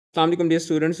अस्सलाम वालेकुम dear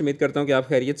students, उम्मीद करता हूँ कि आप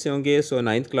खैरियत से होंगे।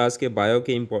 नाइन्थ क्लास के बायो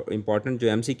के इंपॉर्टेंट जो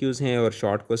एमसीक्यूज़ हैं और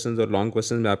शॉर्ट क्वेश्चंस और लॉन्ग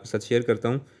क्वेश्चंस मैं आपके साथ शेयर करता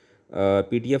हूँ।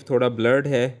 पीडीएफ थोड़ा ब्लर्ड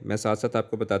है, मैं साथ साथ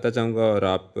आपको बताता जाऊँगा और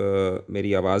आप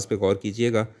मेरी आवाज़ पे गौर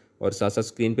कीजिएगा और साथ साथ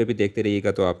स्क्रीन पे भी देखते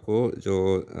रहिएगा, तो आपको जो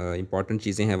इंपॉर्टेंट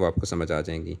चीज़ें हैं वो आपको समझ आ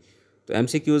जाएंगी। तो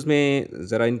एमसीक्यूज़ में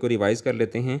ज़रा इनको रिवाइज़ कर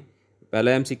लेते हैं।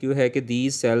 पहला एमसीक्यू है कि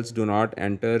these cells do not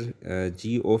enter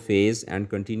Jio phase and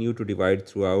continue to divide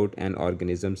through out an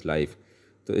organisms life.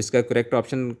 तो इसका करेक्ट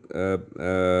ऑप्शन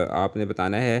आपने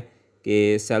बताना है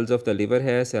कि सेल्स ऑफ द लिवर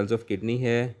है, सेल्स ऑफ किडनी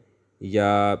है,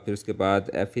 या फिर उसके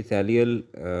बाद एपिथेलियल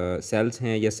सेल्स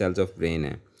हैं, या सेल्स ऑफ ब्रेन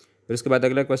है। फिर उसके बाद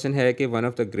अगला क्वेश्चन है कि one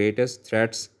of the greatest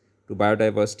threats to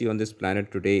biodiversity on this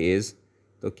planet today is.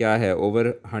 तो क्या है?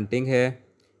 ओवर हंटिंग है,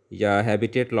 या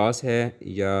हैबिटेट लॉस है,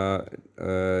 या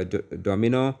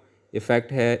डोमिनो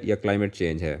इफ़ेक्ट है, या क्लाइमेट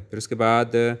चेंज है। फिर उसके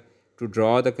बाद to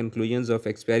draw the conclusions of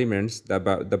experiments,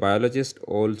 the biologist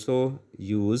also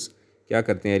use क्या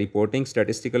करते हैं? Reporting,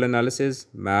 statistical analysis,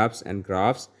 maps and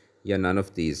graphs, या नन ऑफ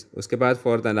दीज। उसके बाद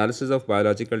for the analysis of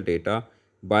biological data,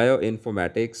 bio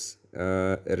informatics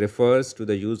refers to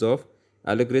the use of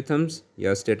algorithms,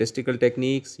 या statistical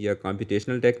techniques, या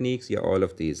computational techniques, या all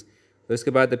of these. तो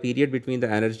इसके बाद the period between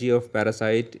the energy of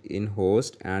parasite in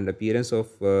host and appearance of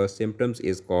symptoms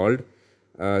is called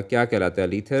क्या कहलाता है?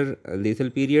 Lethal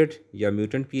period, या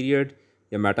म्यूटेंट पीरियड,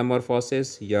 या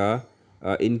मेटामॉर्फोसिस, या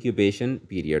इंक्यूबेशन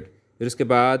पीरियड। फिर उसके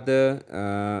बाद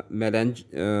मेलेंज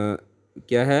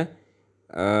क्या है?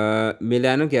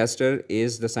 मेलानोगैस्टर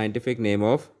is the scientific name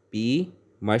of P,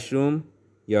 mushroom,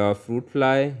 या फ्रूट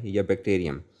फ्लाई, या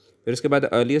बैक्टीरियम। फिर उसके बाद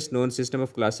earliest known system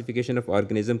of classification of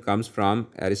organism comes from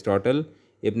Aristotle,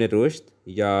 इब्न रुश्द,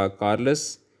 या कार्लस,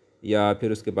 या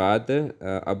फिर उसके बाद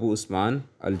अबू उस्मान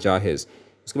अल जाहिज़।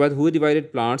 उसके बाद who divided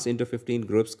plants into 15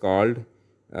 groups called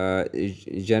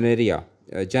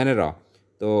genera.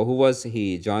 तो हु वाज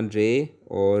ही? जॉन रे।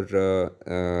 और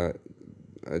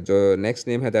जो नेक्स्ट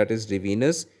नेम है दैट इज़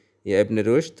रिवीनस, या इब्न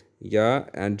रुश्द, या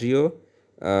एंड्रियो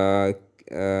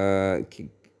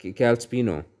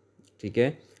कैल्सपिनो। ठीक है,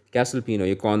 कैसलपिनो,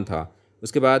 ये कौन था?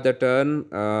 उसके बाद the term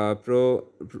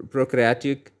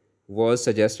प्रोक्रियाटिक was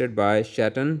suggested by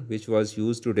Shatton, which was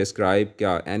used to describe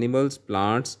क्या? Animals,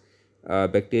 plants,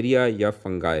 bacteria, या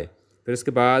fungi। फिर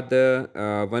उसके बाद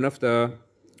one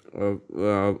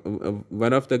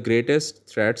of the greatest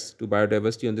threats to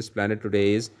biodiversity on this planet today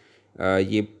is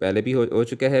ये पहले भी हो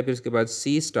चुका है। फिर उसके बाद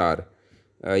सी स्टार,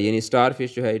 यानी स्टार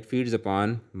फिश जो है, it feeds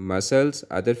upon muscles,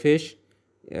 other fish,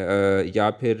 या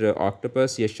फिर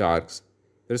ऑक्टोपस, या शार्क्स।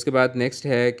 फिर उसके बाद नेक्स्ट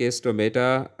है कि stomata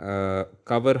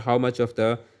cover how much of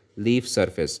the leaf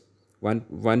surface?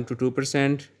 1 to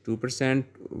 2%,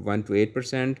 2%, 1 to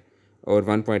 8%, और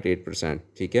 1.8%।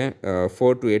 ठीक है,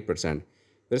 4 to 8%।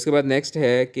 फिर उसके बाद नेक्स्ट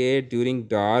है कि during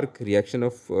dark reaction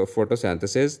of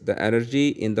photosynthesis the energy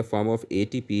in the form of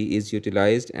ATP is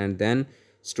utilised and then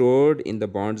stored in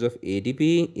the bonds of ADP,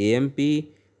 AMP,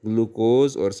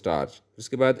 glucose और starch।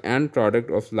 उसके बाद end product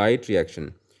of light reaction,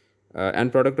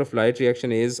 end product of light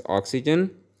reaction is oxygen,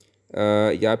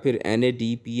 या फिर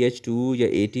NADPH2, या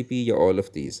ATP, या all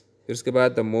of these। फिर उसके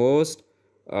बाद the most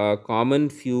common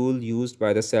fuel used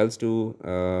by the cells to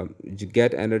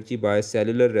get energy by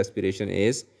cellular respiration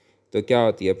is, तो क्या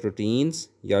होती है? प्रोटीन्स,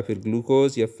 या फिर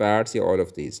ग्लूकोज, या फैट्स, या ऑल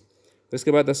ऑफ दीज। तो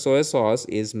इसके बाद the soya sauce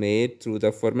is made through the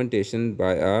fermentation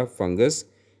bye a fungus.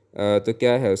 तो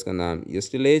क्या है उसका नाम?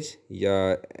 यूस्टिलेज, या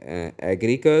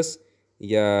एग्रिकस,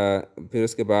 या फिर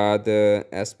उसके बाद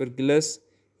एस्परगिलस,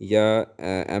 या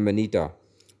एमनीटा।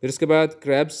 फिर उसके बाद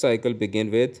क्रैब साइकिल बिगिन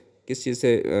विद किस चीज़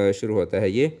से शुरू होता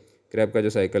है? ये क्रैब का जो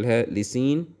साइकिल है,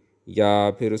 लिसीन,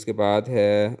 या फिर उसके बाद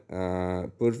है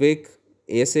पुर्विक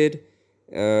एसिड,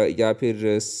 या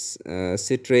फिर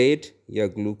सिट्रेट, या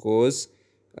ग्लूकोज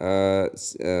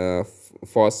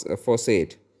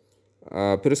फॉस्फेट।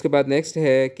 फिर उसके बाद नेक्स्ट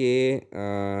है कि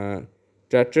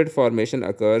tetrad formation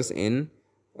occurs in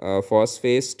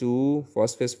फॉस्फेस 2,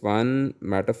 फॉस्फेस 1,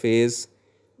 metaphase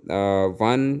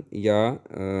 1, या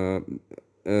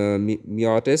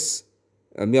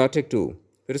मियोटिक 2।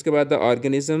 फिर उसके बाद the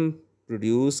organism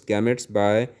produce gametes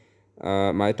by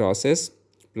mitosis,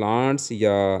 plants,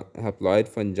 या हैप्लॉइड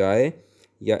फंजाई,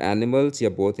 या एनिमल्स, या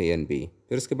बोथ ए एंड बी।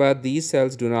 फिर उसके बाद these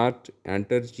cells do not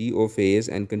enter Jio phase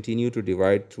and continue to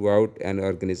divide through out an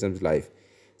organisms life.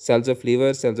 Sales of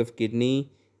liver, sales of kidney,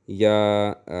 या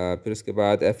फिर उसके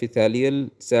बाद एपिथेलियल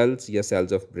सेल्स, या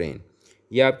सेल्स ऑफ ब्रेन।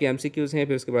 ये आपके एमसीक्यूज़ हैं।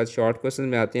 फिर उसके बाद शॉर्ट क्वेश्चन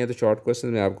में आते हैं, तो शॉर्ट क्वेश्चन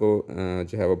में आपको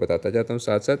जो है वो बताता जाता हूँ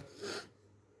साथ साथ।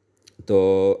 तो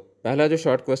पहला जो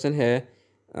शॉर्ट क्वेश्चन है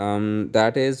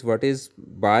that is what is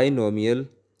binomial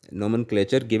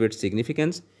nomenclature, give it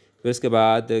significance. फिर उसके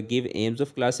बाद give AIIMS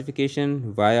of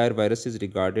classification, Y are viruses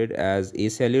regarded as a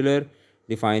cellular,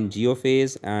 define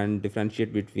जियोफेज and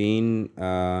differentiate between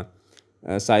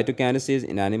cytokinesis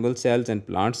in animal cells and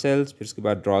plant cells. फिर उसके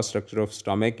बाद draw structure of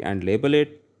stomach and label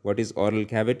it. What is oral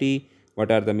cavity?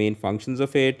 What are the main functions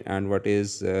of it? And what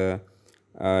is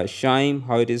chyme?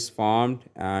 How it is formed?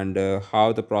 And how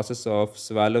the process of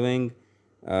swallowing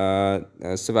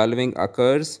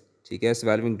occurs. ठीक है,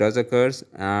 swallowing does occurs.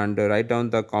 And write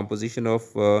down the composition of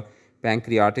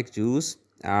pancreatic juice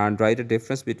and write a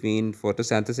difference between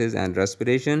photosynthesis and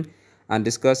respiration, and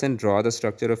discuss and draw the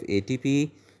structure of ATP,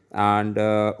 and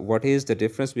what is the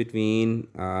difference between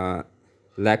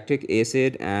lactic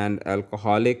acid and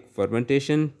alcoholic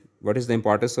fermentation, what is the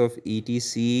importance of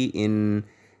ETC in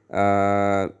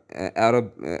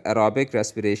aerobic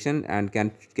respiration, and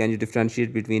can you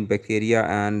differentiate between bacteria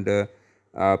and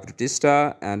protista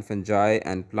and fungi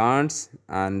and plants,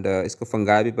 and इसको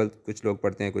fungi भी कुछ लोग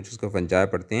पढ़ते हैं, कुछ इसको fungi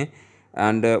पढ़ते हैं,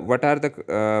 and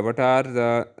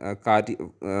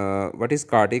what is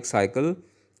cardiac cycle,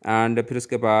 and फिर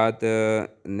उसके बाद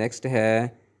next है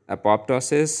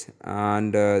apoptosis,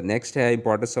 and next है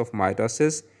importance of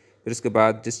mitosis, फिर उसके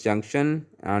बाद disjunction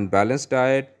and balanced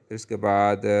diet, फिर उसके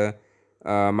बाद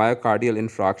myocardial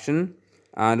infarction,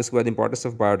 and उसके बाद importance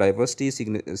of biodiversity,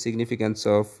 significance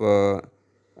of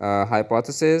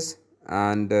hypothesis,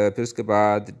 and फिर उसके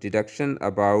बाद deduction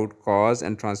about cause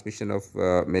and transmission of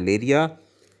malaria.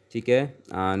 ठीक है,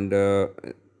 and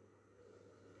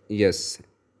yes,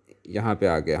 यहाँ पे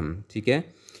आ गए हम. ठीक है,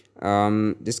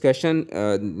 डिस्कशन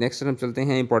नेक्स्ट हम चलते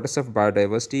हैं. Importance of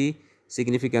biodiversity,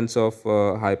 significance of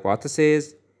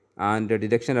hypothesis, and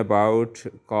deduction about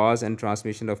cause and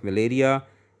transmission of malaria,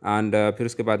 and फिर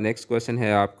उसके बाद नेक्स्ट क्वेश्चन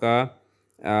है आपका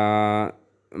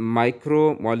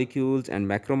micro molecules and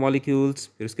macro molecules,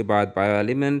 फिर उसके बाद bio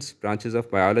elements, branches of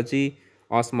biology,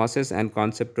 osmosis and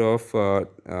concept of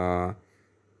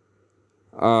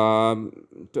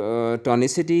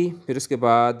टॉनिसिटी, फिर उसके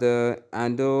बाद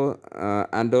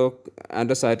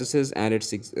एंडोसाइटोसिस एंड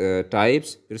इट्स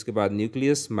टाइप्स, फिर उसके बाद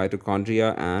न्यूक्लियस, माइटोकॉन्ड्रिया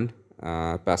एंड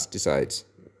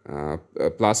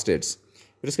प्लास्टिड्स.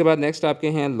 फिर उसके बाद नेक्स्ट आपके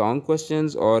हैं लॉन्ग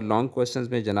क्वेश्चंस, और लॉन्ग क्वेश्चंस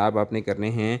में जनाब आपने करने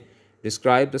हैं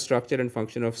describe the structure and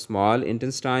function of small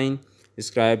intestine,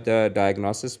 describe the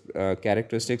diagnosis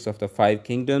characteristics of the 5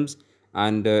 kingdoms,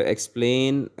 and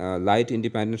explain light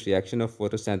independent reaction of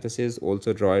photosynthesis,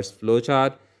 also draw its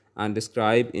flowchart, and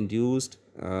describe induced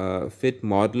fit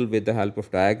model with the help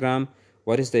of diagram,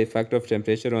 what is the effect of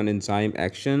temperature on enzyme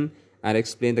action, and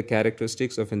explain the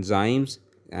characteristics of enzymes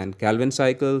and Calvin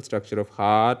cycle, structure of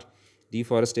heart,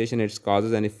 deforestation, its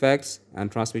causes and effects,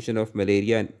 and transmission of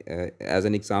malaria as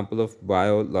an example of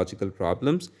biological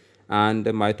problems,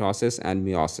 and mitosis and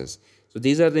meiosis. So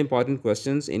these are the important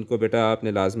questions. इनको बेटा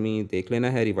आपने लाजमी देख लेना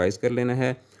है, revise कर लेना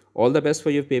है. All the best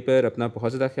for your paper. अपना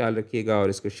बहुत ज़्यादा ख्याल रखिएगा और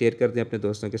इसको शेयर कर दें अपने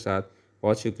दोस्तों के साथ.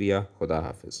 बहुत शुक्रिया. खुदा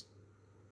हाफिज़.